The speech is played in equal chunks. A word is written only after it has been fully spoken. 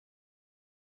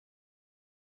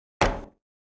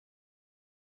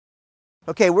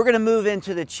Okay, we're going to move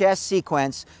into the chest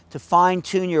sequence to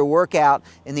fine-tune your workout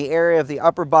in the area of the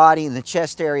upper body and the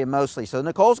chest area mostly. So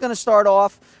Nicole's going to start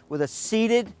off with a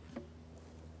seated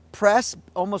press,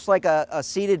 almost like a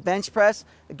seated bench press.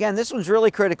 Again, this one's really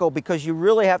critical because you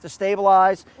really have to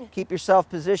stabilize, keep yourself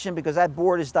positioned because that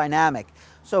board is dynamic.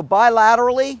 So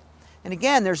bilaterally, and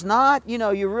again, there's not,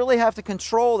 you really have to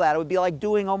control that. It would be like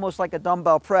doing almost like a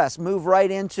dumbbell press. Move right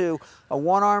into a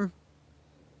one-arm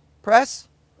press.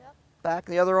 Back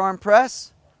the other arm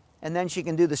press, and then she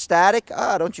can do the static.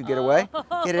 Don't you get away.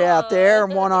 Get it out there,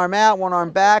 and one arm out, one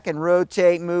arm back, and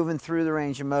rotate, moving through the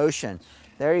range of motion.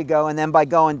 There you go. And then by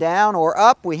going down or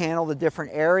up, we handle the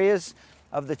different areas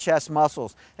of the chest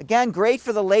muscles. Again, great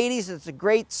for the ladies. It's a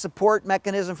great support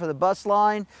mechanism for the bust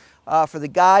line. For the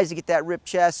guys to get that ripped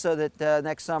chest so that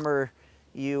next summer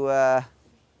you...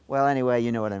 well, anyway,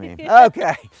 you know what I mean.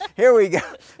 Okay, here we go.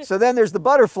 So then there's the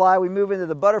butterfly. We move into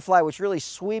the butterfly, which really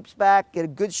sweeps back, get a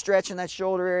good stretch in that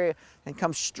shoulder area, and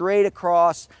come straight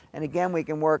across. And again, we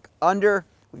can work under,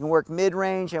 we can work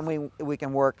mid-range, and we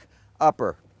can work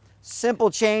upper.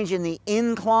 Simple change in the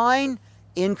incline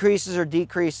increases or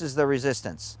decreases the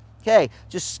resistance. Okay,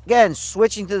 just again,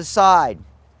 switching to the side.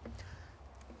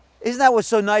 Isn't that what's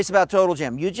so nice about Total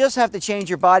Gym? You just have to change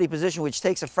your body position, which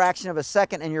takes a fraction of a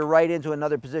second, and you're right into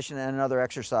another position and another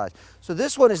exercise. So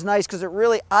this one is nice because it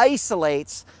really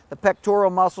isolates the pectoral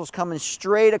muscles coming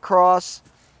straight across.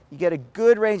 You get a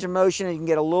good range of motion, and you can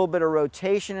get a little bit of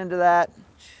rotation into that,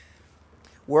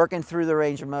 working through the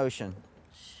range of motion.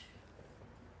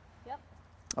 Yep.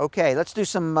 Okay, let's do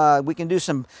some, we can do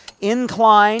some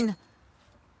incline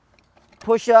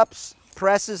push-ups,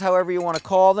 presses, however you want to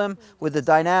call them, with the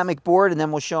dynamic board, and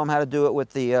then we'll show them how to do it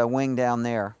with the wing down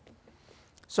there.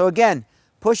 So again,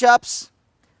 push-ups,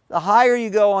 the higher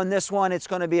you go on this one, it's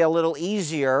going to be a little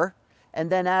easier, and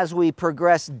then as we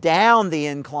progress down the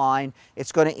incline,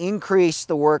 it's going to increase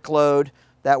the workload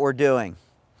that we're doing.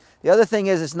 The other thing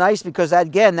is it's nice because,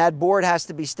 again, that board has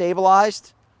to be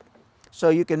stabilized, so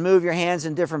you can move your hands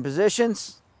in different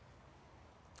positions,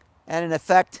 and in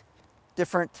effect,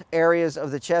 different areas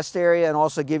of the chest area, and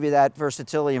also give you that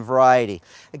versatility and variety.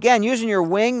 Again, using your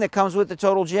wing that comes with the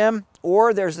Total Gym,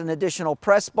 or there's an additional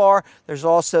press bar. There's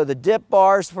also the dip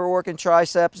bars for working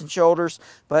triceps and shoulders,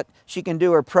 but she can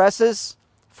do her presses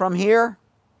from here.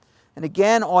 And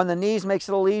again, on the knees makes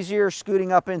it a little easier,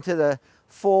 scooting up into the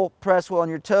full press on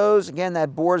your toes. Again,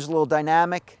 that board is a little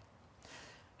dynamic.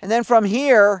 And then from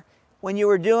here, when you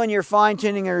were doing your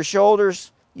fine-tuning of your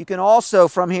shoulders, you can also,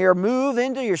 from here, move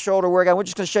into your shoulder workout. We're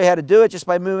just going to show you how to do it just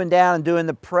by moving down and doing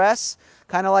the press,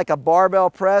 kind of like a barbell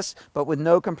press, but with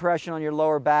no compression on your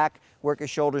lower back. Work your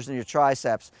shoulders and your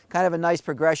triceps. Kind of a nice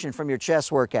progression from your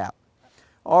chest workout.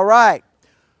 All right,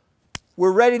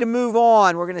 we're ready to move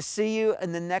on. We're going to see you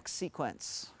in the next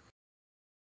sequence.